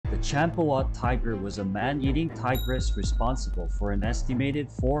Champawat tiger was a man-eating tigress responsible for an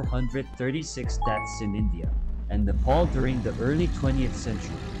estimated 436 deaths in India and Nepal during the early 20th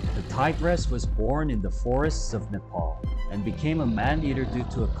century. The tigress was born in the forests of Nepal and became a man-eater due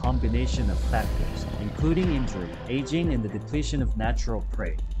to a combination of factors, including injury, aging, and the depletion of natural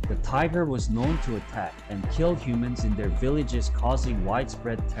prey. The tiger was known to attack and kill humans in their villages, causing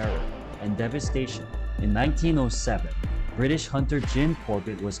widespread terror and devastation. In 1907, British hunter Jim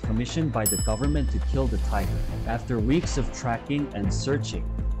Corbett was commissioned by the government to kill the tiger. After weeks of tracking and searching,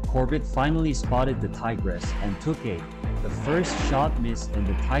 Corbett finally spotted the tigress and took aim. The first shot missed and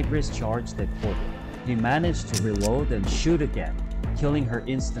the tigress charged at Corbett. He managed to reload and shoot again, killing her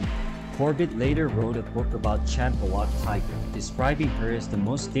instantly. Corbett later wrote a book about Champawat Tiger, describing her as the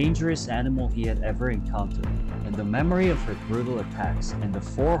most dangerous animal he had ever encountered, and the memory of her brutal attacks and the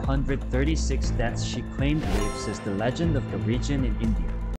 436 deaths she claimed lives as the legend of the region in India.